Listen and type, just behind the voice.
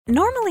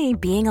Normally,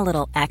 being a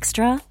little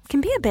extra can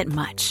be a bit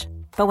much,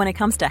 but when it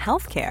comes to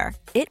healthcare,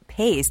 it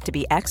pays to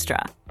be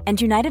extra. And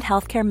United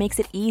Healthcare makes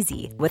it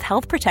easy with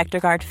Health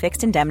Protector Guard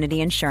fixed indemnity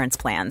insurance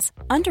plans.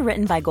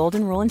 Underwritten by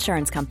Golden Rule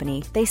Insurance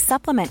Company, they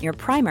supplement your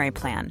primary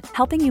plan,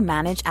 helping you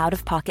manage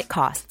out-of-pocket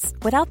costs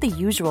without the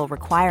usual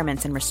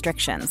requirements and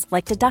restrictions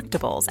like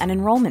deductibles and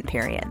enrollment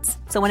periods.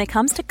 So when it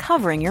comes to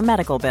covering your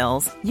medical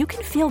bills, you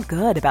can feel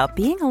good about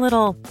being a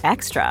little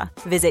extra.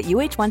 Visit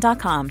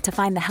uh1.com to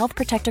find the Health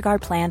Protector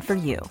Guard plan for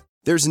you.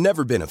 There's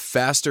never been a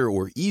faster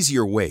or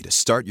easier way to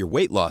start your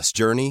weight loss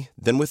journey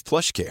than with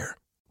PlushCare.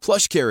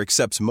 PlushCare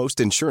accepts most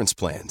insurance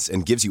plans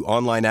and gives you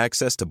online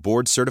access to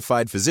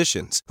board-certified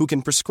physicians who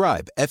can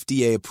prescribe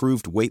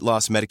FDA-approved weight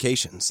loss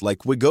medications like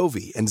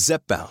Wegovy and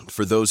Zepbound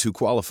for those who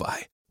qualify.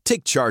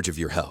 Take charge of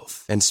your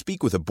health and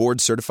speak with a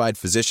board-certified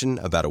physician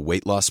about a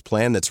weight loss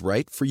plan that's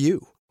right for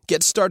you.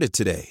 Get started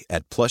today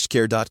at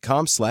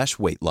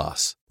plushcare.com/weight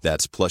loss.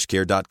 That's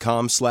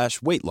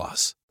plushcare.com/weight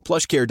loss.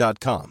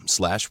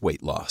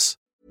 plushcare.com/weight loss.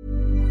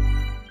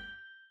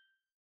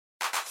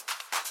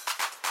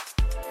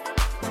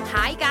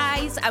 Hi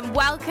guys, and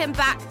welcome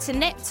back to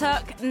Nip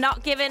Tuck,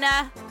 Not Giving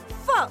a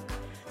Fuck.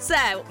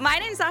 So, my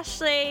name's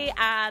Ashley,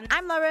 and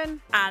I'm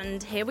Lauren.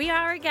 And here we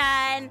are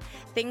again.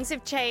 Things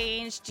have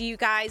changed. You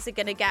guys are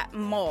going to get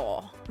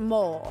more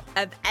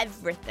of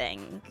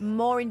everything.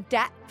 More in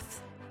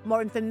depth,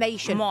 more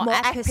information, more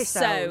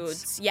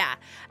episodes. Yeah.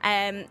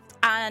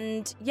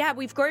 And yeah,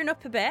 we've grown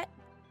up a bit.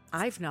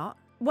 I've not.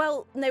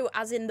 Well, no,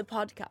 as in the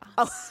podcast.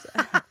 Oh,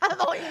 I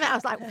thought you meant, I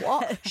was like,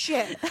 what?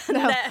 Shit.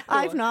 No,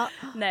 I've not.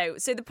 No,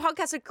 so the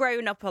podcast has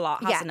grown up a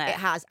lot, hasn't it? Yeah, it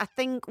has. I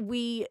think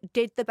we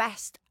did the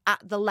best at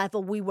the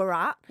level we were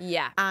at.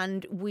 Yeah.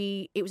 And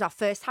it was our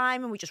first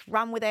time and we just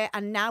ran with it.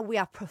 And now we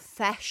are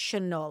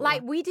professional.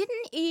 Like, we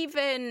didn't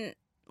even,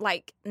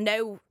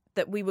 know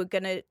that we were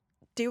going to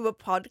do a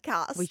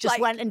podcast. We just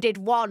went and did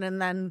one,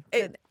 and then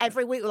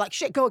every week we're like,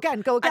 shit, go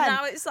again. And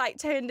now it's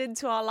turned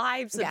into our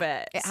lives a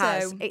bit. It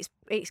has.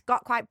 It's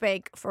got quite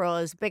big for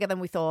us, bigger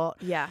than we thought.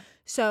 Yeah.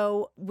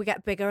 So we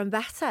get bigger and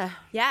better.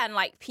 Yeah, and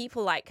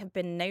people have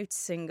been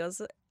noticing us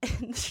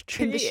in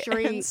the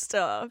street and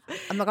stuff.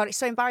 Oh my God, it's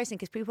so embarrassing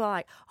because people are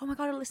like, oh my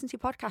God, I listen to your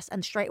podcast.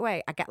 And straight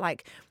away I get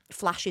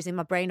flashes in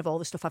my brain of all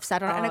the stuff I've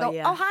said on it. And I go,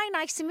 oh, hi,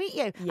 nice to meet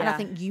you. Yeah. And I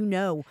think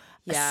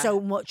so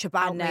much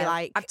about me.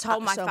 I've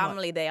told my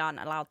family they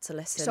aren't allowed to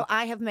listen. So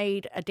I have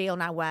made a deal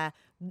now where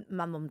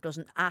my mum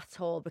doesn't at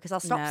all, because I'll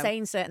stop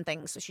saying certain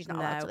things, so she's not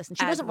allowed to listen.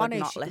 She doesn't want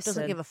to. She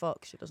doesn't give a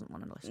fuck. She doesn't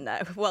want to listen. No,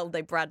 well,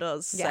 they bred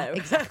us. Yeah,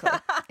 so.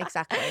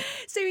 Exactly.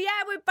 So yeah,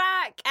 we're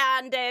back,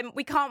 and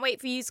we can't wait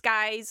for you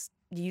guys.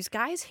 You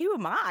guys? Who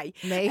am I?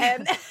 Me.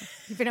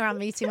 You've been around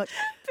me too much.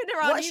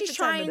 What she's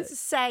trying to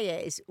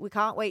say is we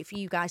can't wait for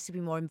you guys to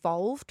be more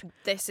involved.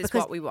 This is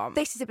what we want.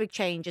 This is a big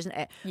change, isn't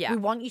it? Yeah. We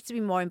want you to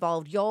be more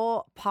involved.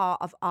 You're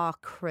part of our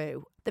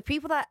crew. The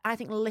people that I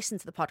think listen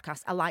to the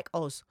podcast are like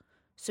us.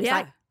 So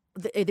it's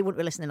they wouldn't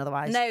be listening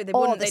otherwise. No, they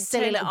wouldn't. They'd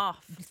turn it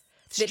off.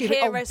 Stupid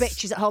old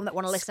bitches at home that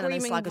want to listen and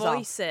then slag us off.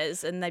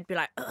 Voices, and they'd be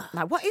like,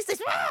 what is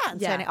this?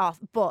 And turn it off.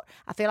 But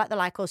I feel like they're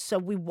like us, so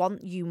we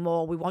want you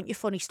more. We want your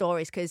funny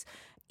stories, because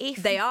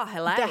they are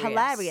hilarious. They're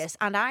hilarious,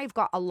 and I've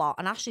got a lot,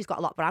 and Ashley's got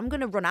a lot, but I'm going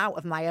to run out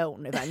of my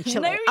own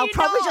eventually. No, I'll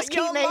probably not. just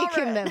keep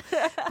making them.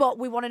 But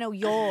we want to know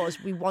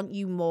yours. We want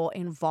you more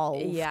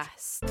involved.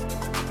 Yes.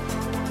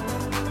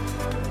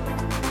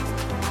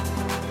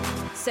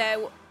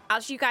 So,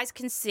 as you guys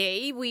can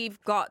see,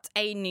 we've got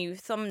a new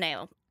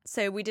thumbnail.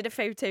 So we did a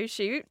photo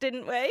shoot,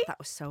 didn't we? That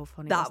was so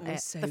funny.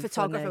 The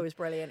photographer was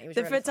brilliant. He was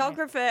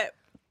photographer.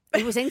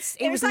 He was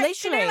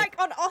literally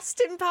on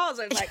Austin Powers.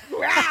 It was like,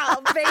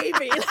 wow,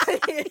 baby.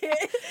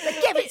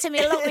 Give it to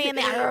me, look me in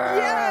the eye.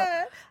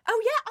 Yeah.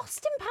 Oh yeah,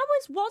 Austin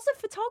Powers was a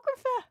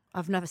photographer.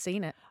 I've never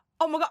seen it.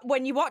 Oh my God,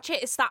 when you watch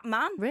it, it's that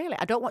man. Really?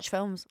 I don't watch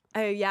films.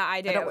 Oh yeah,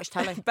 I do. I don't watch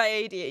telly. By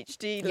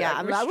ADHD,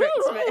 I'm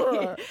restricts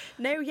me.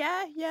 No,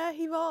 yeah,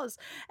 he was.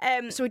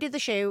 So we did the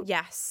shoot.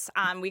 Yes,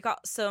 and we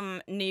got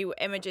some new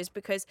images,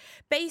 because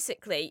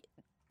basically,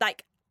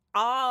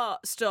 our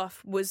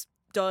stuff was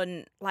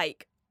done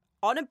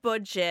on a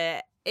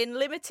budget in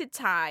limited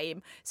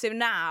time. So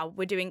now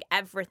we're doing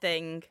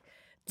everything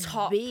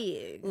top.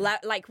 Big.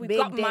 We've big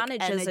got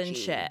managers energy. and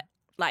shit.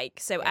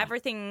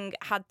 Everything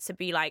had to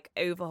be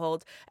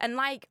overhauled. And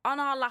on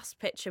our last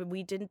picture,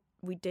 we did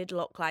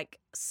look like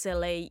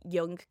silly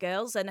young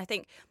girls. And I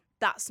think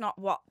that's not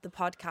what the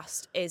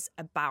podcast is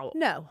about.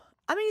 No.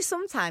 I mean,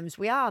 sometimes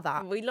we are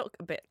that. We look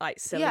a bit like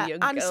silly young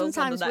girls. And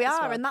sometimes we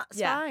are, one. and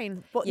that's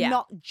fine. But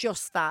not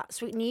just that.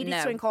 So it needed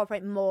to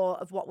incorporate more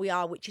of what we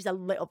are, which is a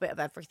little bit of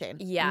everything.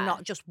 Yeah.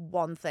 Not just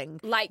one thing.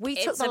 We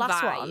took the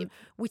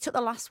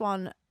last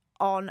one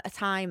on a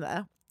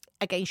timer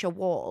against your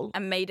wall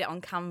and made it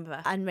on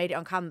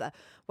Canva.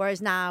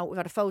 Whereas now we've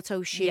had a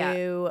photo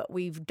shoot,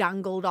 we've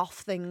dangled off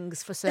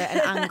things for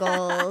certain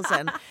angles,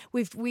 and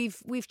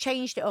we've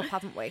changed it up,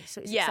 haven't we?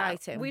 So it's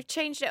exciting. We've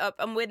changed it up,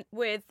 and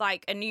with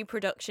a new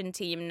production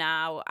team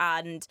now,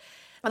 and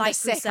And like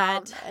they're we sick, said,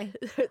 aren't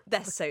they?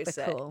 they're so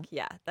sick. cool.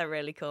 Yeah, they're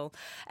really cool.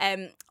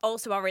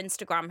 Also, our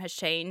Instagram has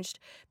changed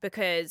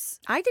because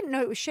I didn't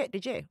know it was shit,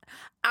 did you?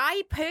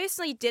 I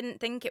personally didn't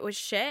think it was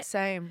shit.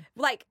 Same.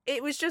 Like,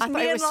 it was just I thought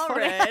me it and was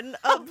funny. Lauren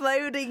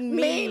uploading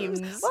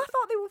memes. Well, I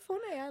thought they were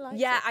funny. I like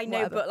Yeah, it. I know,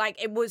 Whatever. but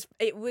like it was.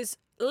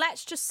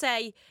 Let's just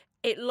say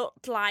it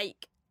looked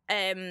like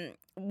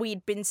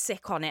we'd been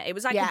sick on it. It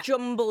was like a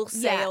jumble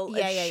sale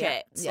of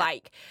shit. Yeah.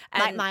 Like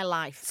my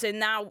life. So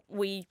now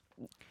we're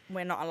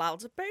not allowed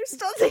to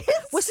post on this.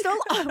 We're still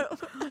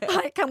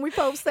like, can we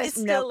post this?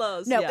 It's still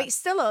us. No, yeah. it's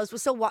still us. We're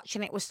still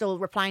watching it. We're still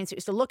replying to it.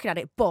 We're still looking at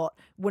it, but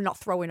we're not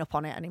throwing up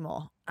on it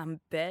anymore. And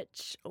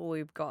bitch,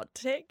 we've got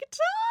TikTok.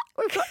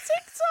 We've got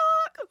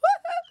TikTok.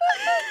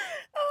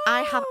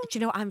 I have. Do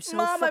you know what? I'm so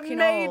Mom, I fucking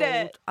made old.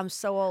 it. I'm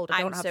so old.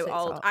 I don't I'm have so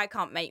TikTok. old. I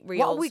can't make reels.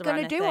 What are we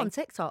going to do on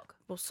TikTok?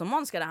 Well,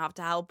 someone's going to have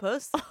to help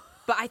us.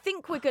 But I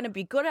think we're going to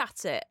be good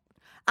at it.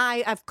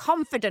 I am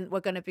confident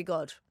we're going to be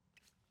good.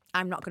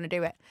 I'm not going to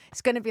do it.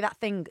 It's going to be that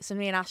thing. So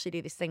me and Ashley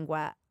do this thing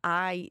where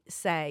I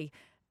say,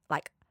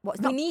 like,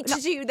 We need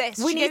to do this.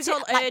 We She need goes to, all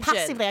like, urgent.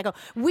 passively, I go,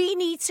 we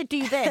need to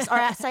do this. Or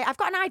I say, I've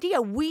got an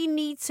idea. We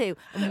need to.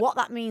 And what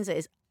that means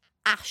is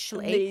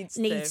Ashley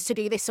needs to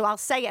do this. So I'll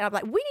say it and I'm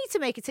like, we need to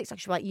make a TikTok.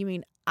 She's like, you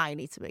mean I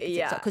need to make a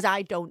TikTok? Because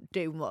I don't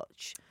do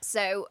much.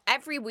 So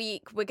every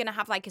week we're going to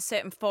have like a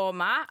certain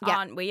format,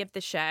 aren't we, of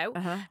the show?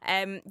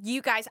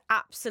 You guys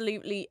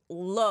absolutely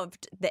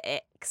loved the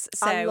icks.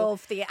 So I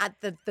love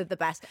the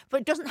best.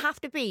 But it doesn't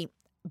have to be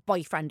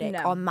boyfriend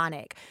ick or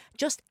manic.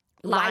 Just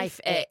life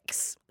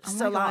icks.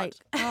 So like,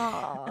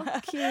 oh,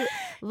 cute.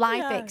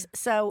 Life icks.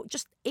 So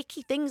just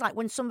icky things like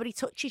when somebody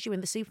touches you in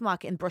the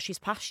supermarket and brushes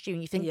past you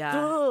and you think,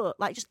 ugh,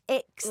 like just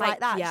icks like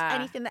that. Just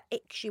anything that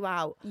icks you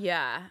out.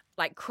 Yeah,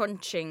 like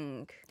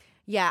crunching.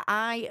 Yeah,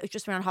 I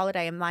just went on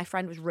holiday and my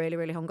friend was really,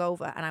 really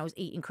hungover and I was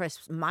eating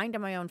crisps,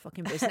 minding my own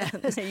fucking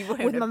business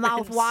with my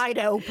mouth wide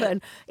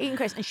open, eating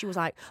crisps. And she was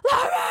like,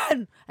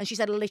 Lauren! And she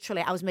said,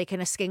 literally, I was making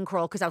a skin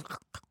crawl because I was...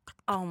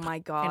 Oh my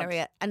God.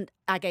 And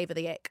I gave her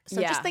the ick.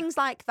 So just things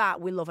like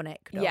that, we love an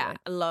ick, don't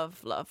we?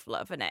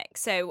 Love an ick.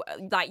 So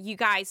like you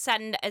guys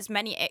send as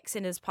many icks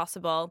in as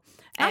possible.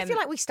 I feel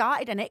like we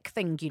started an ick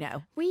thing, you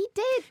know. We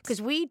did.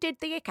 Because we did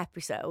the ick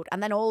episode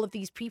and then all of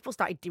these people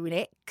started doing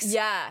icks.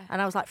 Yeah.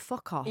 And I was like,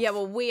 fuck off. Yeah,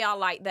 well, we are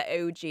like the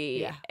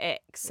OG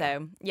icks.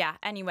 So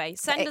anyway,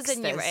 send us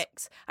in your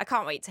icks. I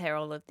can't wait to hear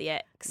all of the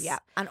icks. Yeah.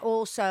 And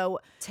also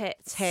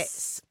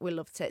tits. We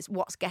love tits.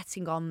 What's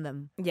getting on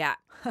them? Yeah.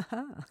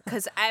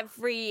 Because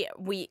every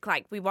week,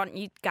 like, we want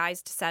you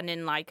guys to send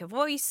in like a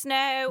voice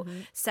note,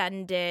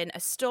 send in a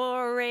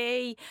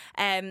story,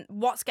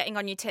 what's getting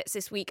on your tits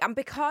this week. And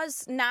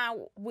because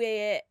now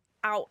we're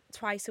out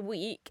twice a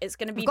week, it's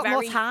going to be very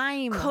more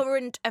time.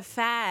 Current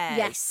affairs.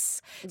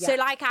 Yes. So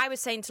like I was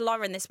saying to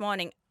Lauren this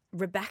morning,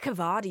 Rebecca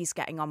Vardy's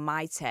getting on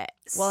my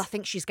tits. Well, I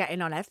think she's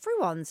getting on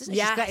everyone's, isn't she?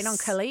 She's getting on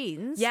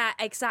Colleen's. Yeah,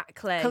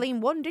 exactly. Colleen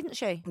won, didn't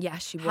she? Yeah,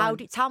 she won.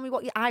 Tell me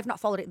what I've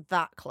not followed it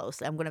that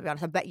closely, I'm going to be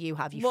honest. I bet you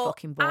have,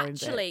 fucking boring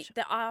actually,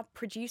 bitch. our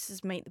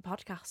producers make the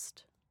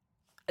podcast.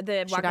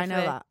 The Should I know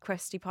Wagatha that?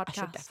 Christie podcast.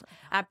 definitely.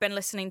 I've been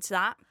listening to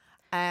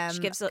that. She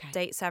gives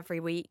updates every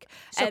week.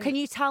 So can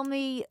you give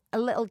me a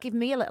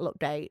little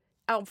update?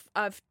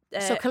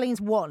 So Colleen's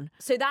won.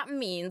 So that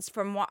means,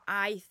 from what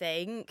I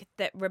think,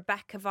 that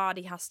Rebecca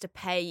Vardy has to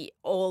pay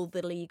all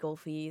the legal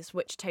fees,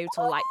 which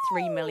total like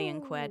 3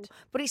 million quid.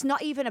 But it's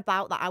not even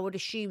about that. I would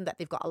assume that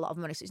they've got a lot of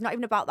money. So it's not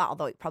even about that,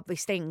 although it probably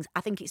stings.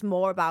 I think it's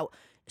more about,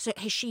 so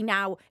has she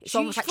now... It's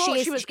almost like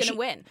she was going to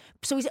win.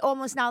 So is it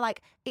almost now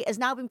like, it has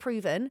now been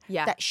proven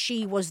that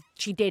she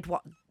did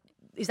what...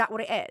 Is that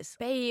what it is?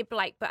 Babe,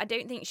 but I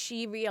don't think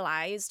she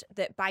realised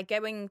that by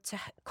going to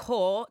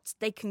court,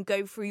 they can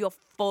go through your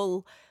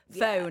full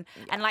phone.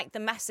 Yeah. And, the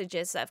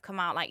messages that have come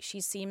out,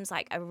 she seems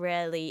like a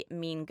really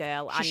mean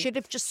girl. She should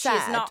have just said...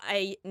 She's not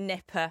a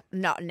nipper.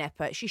 Not a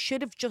nipper. She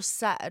should have just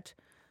said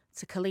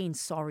to Colleen,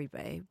 sorry,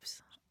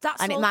 babes.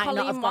 That's all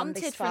Colleen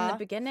wanted from the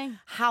beginning.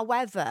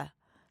 However...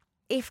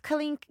 If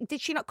Colleen, did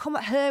she not come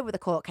at her with a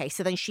court case?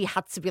 So then she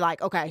had to be like,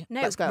 okay,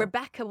 let's go.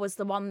 Rebecca was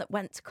the one that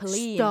went to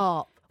Colleen.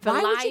 Stop. Why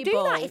libel. would you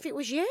do that if it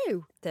was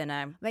you? Don't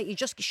know. Mate, you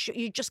just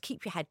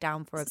keep your head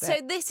down for a bit. So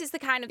this is the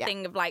kind of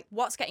thing of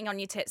what's getting on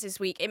your tits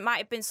this week. It might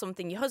have been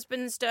something your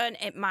husband's done.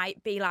 It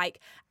might be I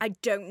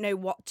don't know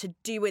what to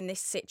do in this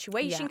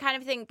situation kind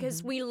of thing,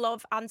 because we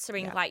love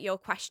answering your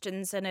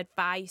questions and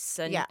advice.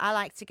 And I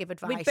like to give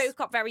advice. We've both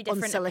got very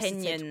different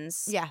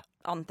opinions.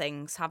 On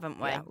things, haven't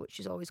we? Yeah, which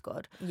is always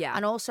good. Yeah.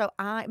 And also,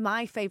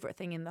 my favourite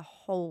thing in the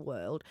whole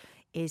world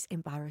is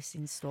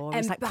embarrassing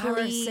stories.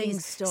 Embarrassing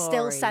stories.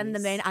 Still send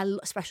them in.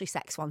 Especially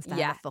sex ones. I've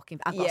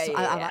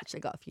actually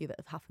got a few that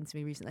have happened to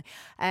me recently.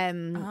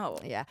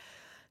 Yeah.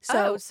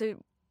 So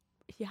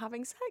you're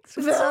having sex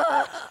with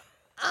someone?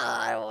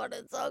 I want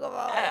to talk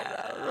about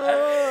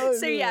it.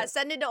 So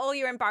send in all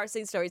your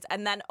embarrassing stories,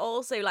 and then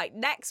also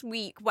next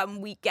week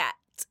when we get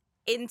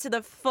into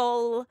the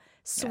full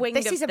swing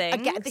of things.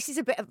 This is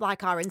a bit of our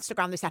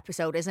Instagram, this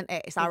episode, isn't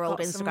it? It's our old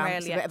Instagram.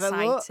 Really it's a bit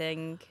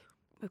exciting.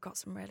 we've got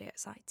some really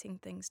exciting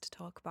things to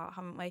talk about,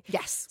 haven't we?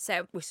 Yes,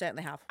 So we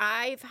certainly have.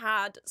 I've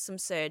had some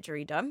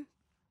surgery done.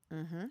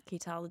 Mm-hmm. Can you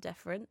tell the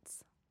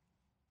difference?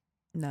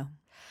 No.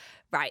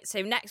 Right,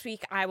 so next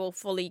week I will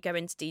fully go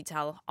into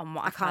detail on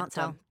what I've had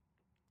done.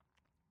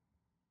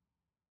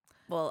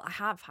 Well, I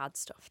have had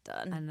stuff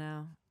done. I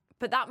know.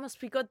 But that must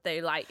be good though.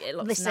 Like, it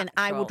looks Listen,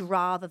 natural. I would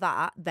rather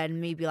that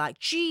than me be like,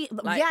 gee,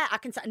 yeah, I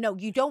can. No,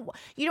 you don't.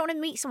 You don't want to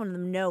meet someone and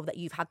them know that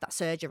you've had that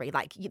surgery.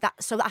 Like that.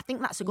 So I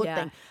think that's a good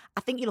thing. I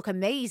think you look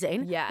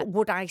amazing. Yeah. But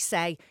would I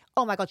say,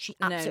 oh my God, she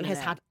absolutely has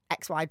had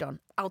X, Y done?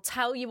 I'll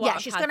tell you what. Yeah,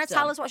 she's going to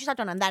tell us what she's had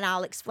done, and then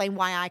I'll explain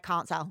why I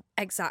can't tell.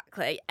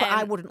 Exactly. But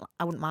I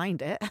wouldn't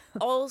mind it.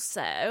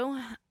 Also,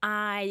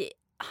 I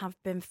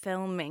have been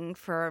filming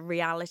for a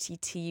reality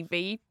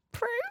TV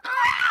program.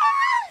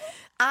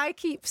 I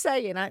keep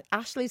saying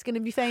Ashley's going to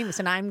be famous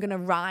and I'm going to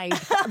ride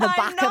the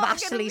back of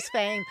Ashley's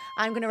fame.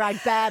 I'm going to ride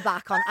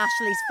bareback on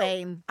Ashley's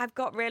fame. I've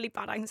got really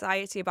bad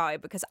anxiety about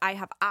it because I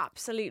have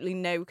absolutely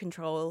no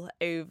control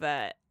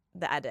over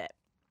the edit.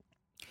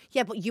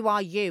 Yeah, but you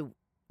are you.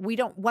 We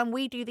don't, when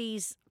we do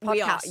these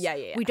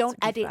podcasts, we don't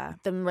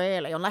edit them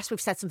really, unless we've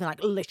said something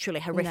like literally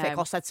horrific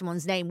or said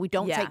someone's name. We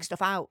don't take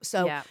stuff out.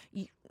 So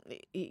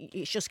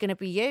it's just going to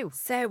be you.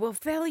 So we'll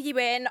fill you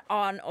in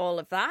on all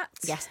of that.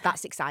 Yes,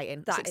 that's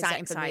exciting. That's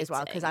exciting for me as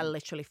well, because I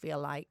literally feel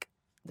like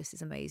this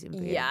is amazing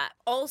for you. Yeah.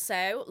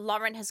 Also,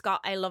 Lauren has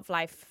got a Love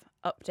Life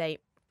update.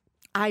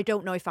 I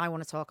don't know if I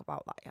want to talk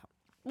about that yet.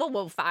 Well,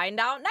 we'll find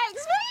out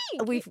next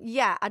week.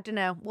 I don't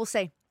know. We'll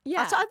see.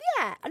 Yeah, I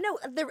know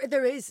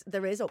there is an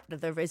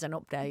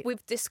update.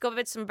 We've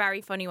discovered some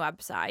very funny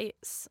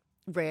websites.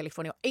 Really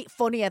funny.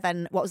 Funnier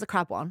than, what was the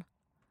crab one?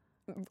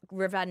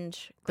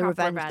 Revenge.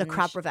 The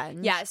crab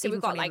revenge. Yeah, so we've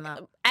got like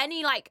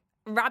any like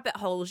rabbit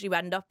holes you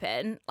end up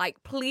in,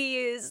 like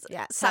please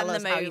send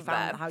them over.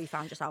 How you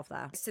found yourself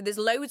there. So there's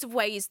loads of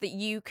ways that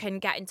you can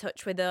get in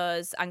touch with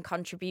us and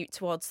contribute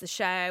towards the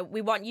show.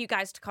 We want you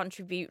guys to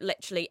contribute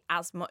literally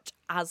as much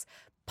as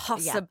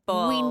possible.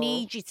 Yeah. We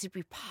need you to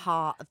be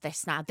part of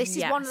this now. This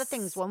is one of the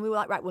things when we were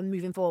like, right, we're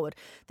moving forward.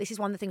 This is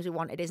one of the things we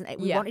wanted, isn't it?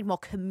 We wanted more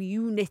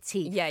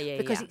community.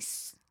 Because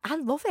it's, I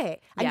love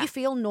it. And you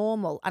feel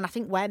normal. And I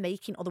think we're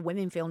making other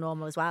women feel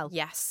normal as well.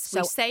 Yes.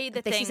 So we say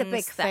the things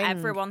that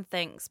everyone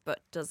thinks but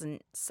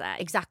doesn't say.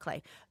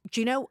 Exactly.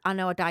 Do you know, I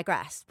know I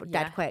digress, but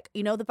dead quick.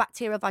 You know the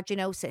bacterial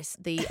vaginosis,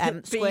 the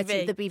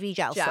squirting, the BV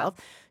gel stuff?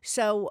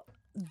 So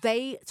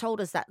they told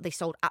us that they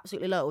sold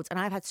absolutely loads, and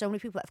I've had so many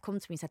people that have come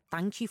to me and said,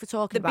 thank you for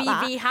talking about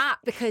that. The BV hack.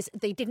 Because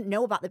they didn't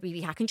know about the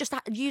BV hack and just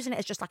using it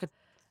as just like a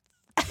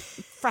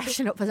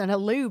freshen up and a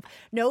lube.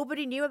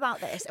 Nobody knew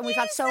about this, and we've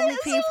had so many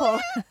people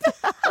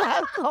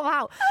come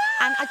out.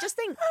 And I just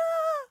think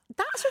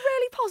that's a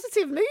really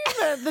positive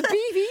movement, the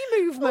BV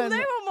movement. Well, no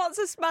one wants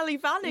a smelly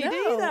fanny, do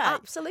they?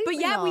 Absolutely But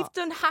not. We've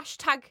done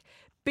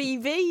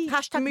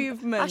 #BV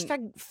movement.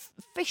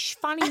 #fish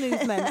fanny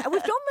movement. And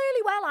we've done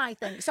really well, I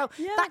think. So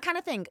that kind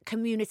of thing,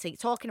 community,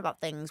 talking about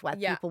things where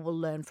people will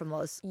learn from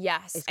us.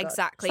 Yes,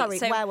 exactly. Sorry,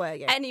 so, where were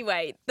you?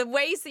 Anyway, the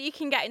ways that you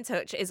can get in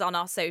touch is on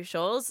our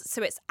socials.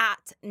 So it's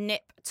at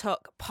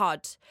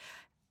NipTuckPod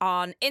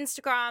on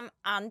Instagram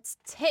and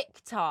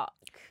TikTok.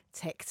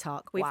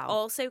 We've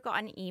also got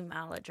an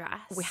email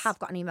address. We have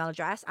got an email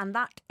address, and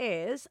that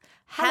is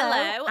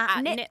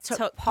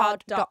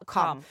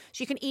hello@niptuckpod.com.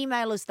 So you can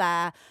email us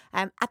there.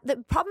 The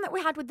problem that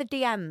we had with the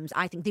DMs,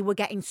 I think they were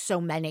getting so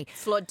many.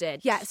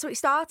 Flooded. Yeah, so it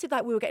started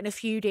like we were getting a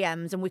few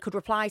DMs and we could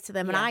reply to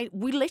them, and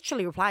we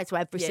literally replied to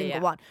every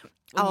single one.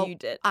 Well, you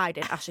did. I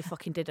did. Ashley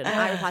fucking didn't.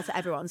 I replied to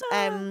everyone's.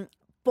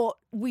 But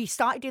we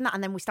started doing that,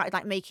 and then we started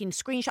like making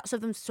screenshots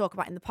of them to talk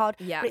about in the pod.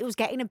 Yeah. But it was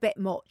getting a bit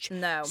much.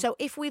 No. So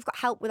if we've got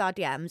help with our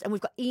DMs and we've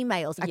got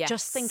emails, I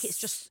just think it's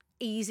just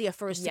easier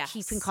for us to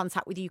keep in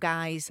contact with you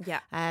guys.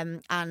 Yeah.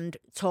 And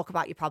talk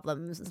about your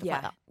problems and stuff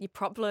like that. Your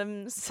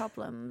problems. So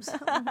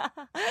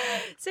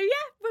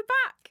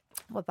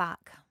we're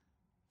back.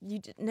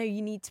 You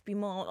need to be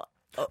more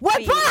upbeat.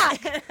 We're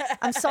back!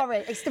 I'm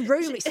sorry. It's the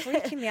room. It's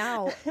freaking me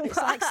out. It's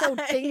like so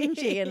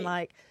dingy and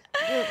like...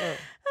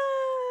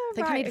 I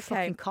think I need a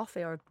fucking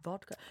coffee or a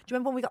vodka. Do you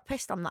remember when we got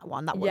pissed on that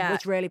one? That one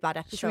was really bad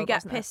episode. Should we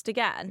get pissed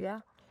again? Yeah.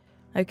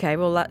 Okay,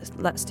 well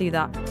let's do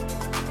that.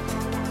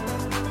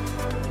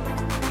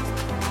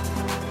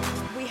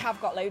 We have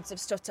got loads of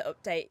stuff to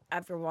update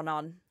everyone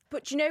on.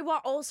 But do you know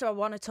what also I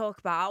want to talk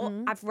about?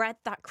 I've read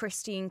that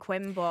Christine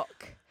Quinn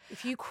book.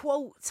 If you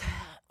quote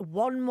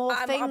one more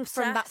thing obsessed.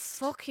 from that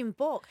fucking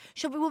book,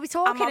 we'll be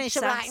talking and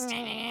she'll be like,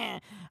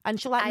 and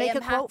she'll like make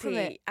a quote from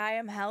it. I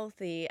am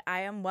healthy.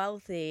 I am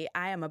wealthy.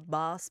 I am a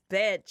boss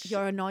bitch.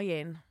 You're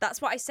annoying. That's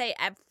what I say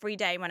every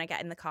day when I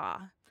get in the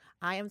car.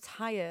 I am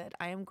tired.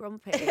 I am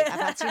grumpy. I've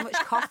had too much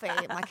coffee.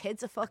 My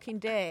kid's a fucking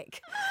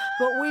dick.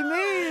 But we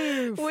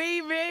move.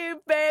 We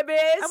move, baby.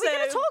 Are we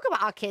going to talk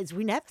about our kids?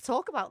 We never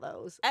talk about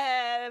those.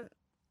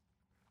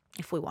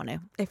 If we want to.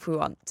 If we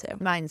want to.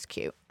 Mine's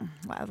cute.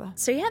 Whatever.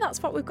 So yeah,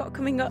 that's what we've got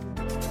coming up.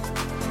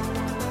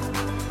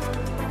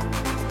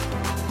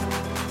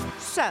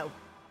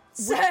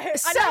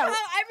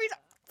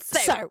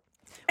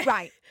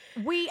 Right.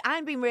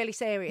 I'm being really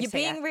serious. You're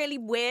being really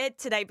weird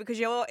today because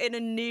you're in a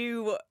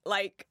new,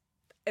 like,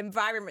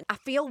 environment. I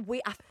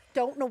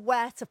don't know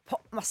where to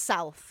put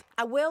myself.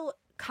 I will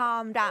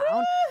calm down.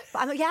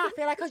 But I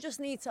feel like I just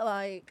need to,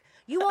 like,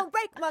 you won't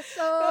break my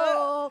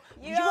soul.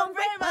 You won't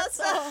break my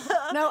soul.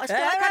 No, I feel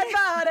like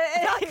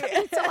I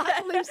need to,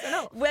 like, loosen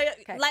up.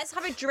 Let's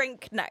have a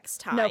drink next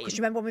time. No, because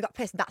you remember when we got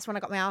pissed? That's when I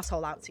got my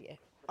arsehole out to you.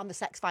 On the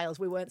Sex Files,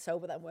 we weren't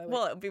sober then, were we?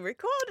 Well, it'll be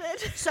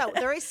recorded. So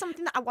there is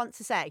something that I want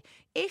to say.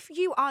 If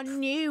you are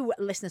new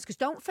listeners, because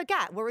don't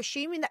forget, we're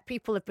assuming that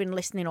people have been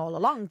listening all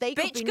along. They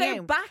could be new.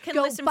 Go back and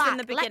listen from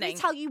the beginning. Let me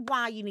tell you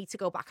why you need to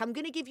go back. I'm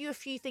going to give you a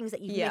few things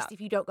that you've missed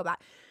if you don't go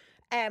back.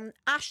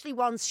 Ashley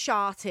once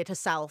sharted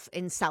herself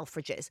in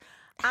Selfridges.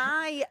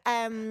 I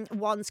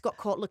once got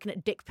caught looking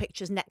at dick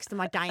pictures next to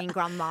my dying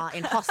grandma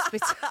in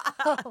hospital.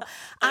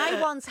 I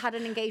once had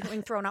an engagement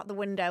ring thrown out the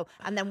window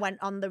and then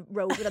went on the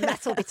road with a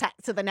metal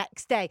detector the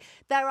next day.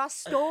 There are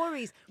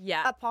stories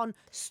upon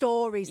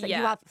stories that you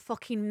have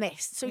fucking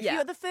missed. So if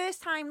you're the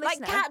first time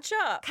listening,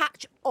 like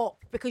catch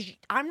up because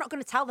I'm not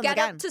going to tell them Get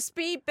again. Up to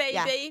speed, baby.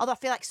 Yeah. Although I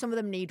feel like some of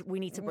them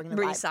we need to bring them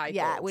recycle.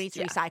 Yeah, we need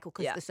to recycle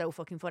because they're so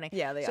fucking funny.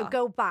 Yeah, they are. So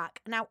go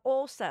back now.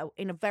 Also,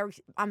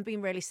 I'm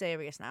being really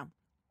serious now.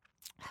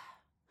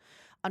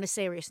 On a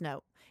serious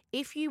note,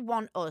 if you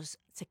want us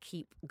to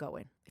keep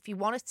going, if you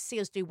want us to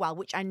see us do well,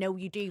 which I know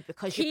you do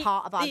because you're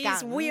part of our gang.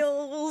 These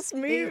wheels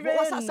moving.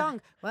 What's that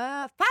song?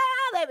 Well,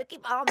 they would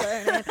keep on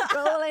burning,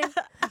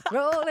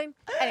 rolling.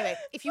 Anyway,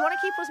 if you want to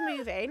keep us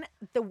moving,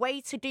 the way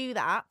to do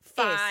that is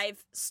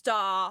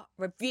 5-star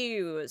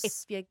reviews.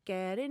 If you're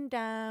getting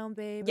down,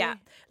 baby. Yeah,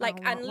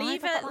 and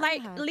leave us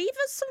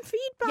some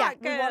feedback. Yeah,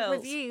 girls. We want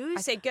reviews.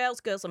 I say girls,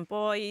 and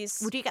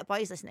boys. We do get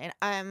boys listening.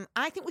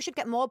 I think we should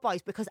get more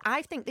boys because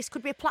I think this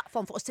could be a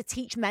platform for us to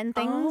teach men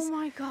things. Oh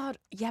my God.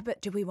 Yeah,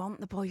 but do we want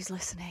the boys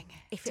listening?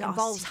 If it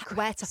involves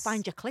where to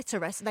find your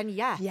clitoris, then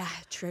yeah. Yeah,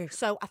 true.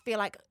 So I feel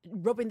like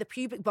rubbing the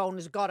pubic bone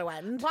has got to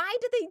end. Why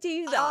do they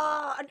do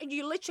that? And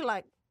you literally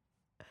like...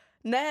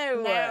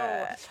 No.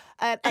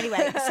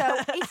 Anyway, so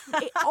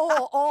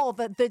or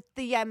the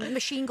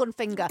machine gun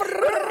finger.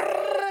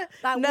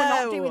 We're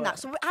not doing that.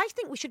 So I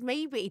think we should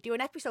maybe do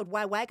an episode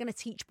where we're going to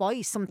teach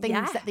boys some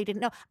things that they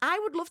didn't know. I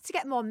would love to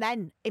get more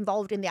men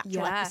involved in the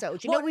actual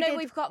episode.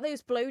 We've got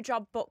those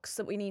blowjob books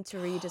that we need to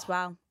read as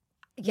well.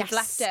 Yes. You've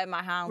left it in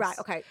my house. Right,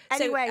 okay.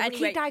 Anyway, we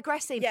keep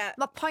digressing. Yeah.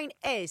 My point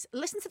is,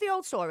 listen to the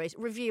old stories,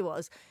 review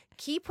us,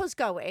 keep us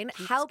going,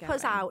 help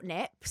us out,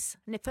 nippers.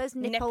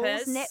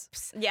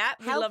 Yeah,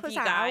 we love you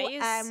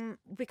guys. Out,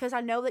 because I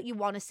know that you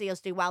want to see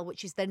us do well,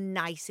 which is the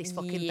nicest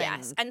fucking thing.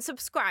 Yes, and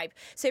subscribe.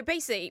 So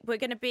basically, we're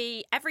going to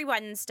be every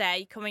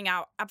Wednesday coming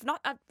out.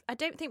 I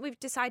don't think we've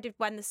decided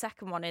when the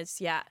second one is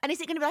yet. And is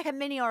it going to be like a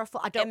mini or a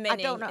full? I don't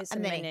know. It's a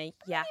mini.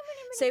 Yeah.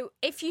 So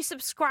if you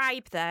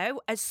subscribe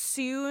though, as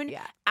soon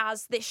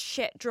as this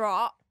shit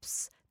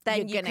drops,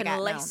 then you can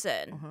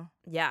listen.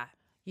 Yeah.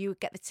 You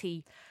get the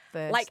tea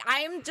first. Like,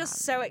 I'm just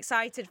so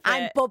excited for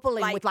I'm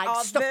bubbling with like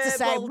stuff to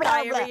say.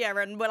 Diarrhea,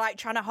 and we're like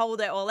trying to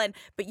hold it all in.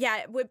 But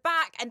yeah, we're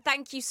back, and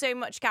thank you so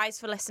much, guys,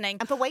 for listening.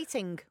 And for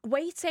waiting.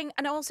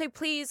 And also,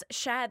 please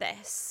share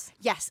this.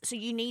 Yes, so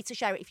you need to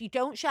share it. If you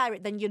don't share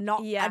it, then you're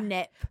not a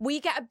nip. We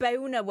get a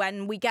boner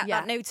when we get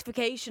that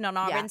notification on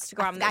our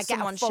Instagram that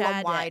someone shared it. I get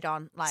a full wide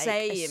on. Like,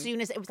 Same. As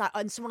soon as it was like,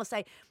 and someone will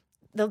say,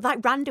 they're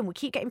like random. We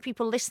keep getting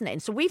people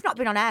listening. So we've not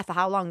been on air for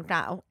how long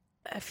now?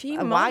 A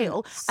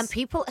while, and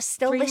people are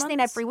still listening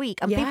every week,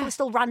 and people are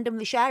still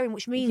randomly sharing,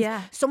 which means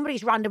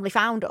somebody's randomly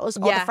found us,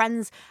 or the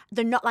friends,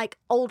 they're not like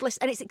old listeners,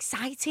 and it's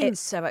exciting.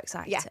 It's so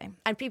exciting. Yeah.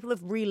 And people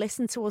have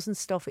re-listened to us and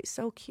stuff. It's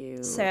so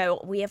cute.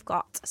 So we have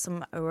got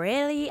some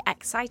really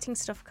exciting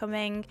stuff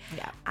coming,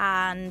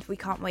 and we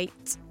can't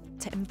wait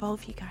to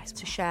involve you guys,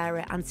 to share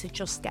it, and to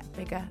just get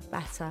bigger,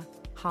 better,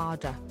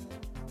 harder,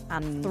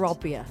 and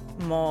throbbier,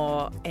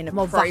 more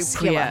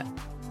inappropriate.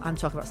 I'm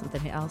talking about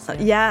something else.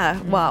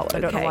 Yeah. Wow. I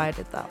don't know why I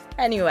did that.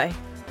 Anyway.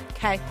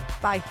 Okay.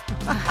 Bye.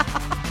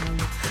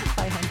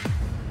 Bye, honey.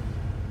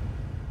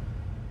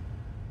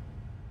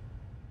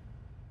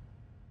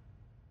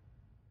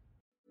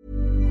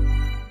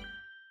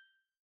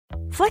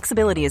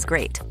 Flexibility is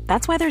great.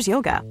 That's why there's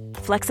yoga.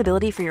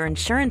 Flexibility for your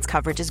insurance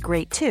coverage is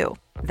great too.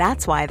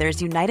 That's why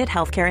there's United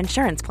Healthcare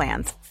Insurance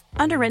Plans.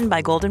 Underwritten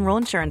by Golden Rule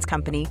Insurance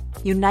Company,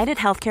 United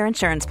Healthcare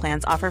Insurance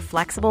Plans offer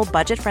flexible,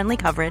 budget-friendly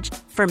coverage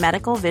for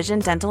medical, vision,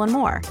 dental, and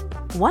more.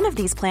 One of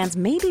these plans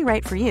may be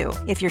right for you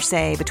if you're,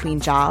 say, between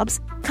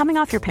jobs, coming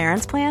off your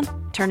parents' plan,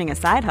 turning a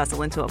side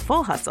hustle into a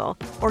full hustle,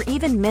 or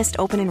even missed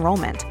open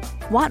enrollment.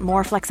 Want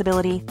more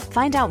flexibility?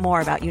 Find out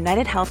more about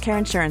United Healthcare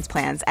Insurance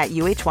Plans at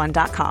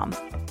UH1.com.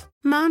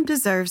 Mom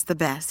deserves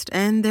the best,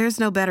 and there's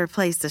no better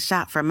place to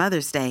shop for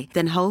Mother's Day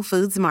than Whole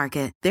Foods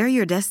Market. They're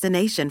your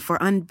destination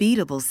for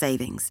unbeatable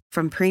savings,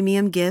 from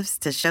premium gifts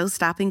to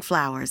show-stopping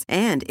flowers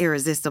and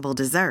irresistible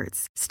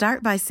desserts.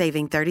 Start by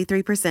saving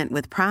 33%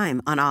 with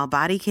Prime on all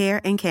body care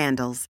and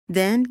candles.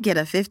 Then get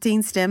a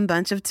 15-stem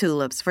bunch of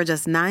tulips for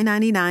just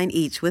 $9.99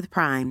 each with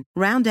Prime.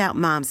 Round out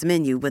Mom's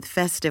menu with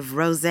festive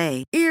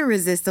rosé,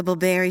 irresistible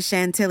berry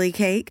chantilly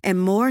cake,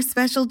 and more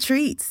special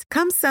treats.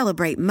 Come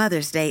celebrate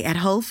Mother's Day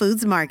at Whole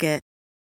Foods Market.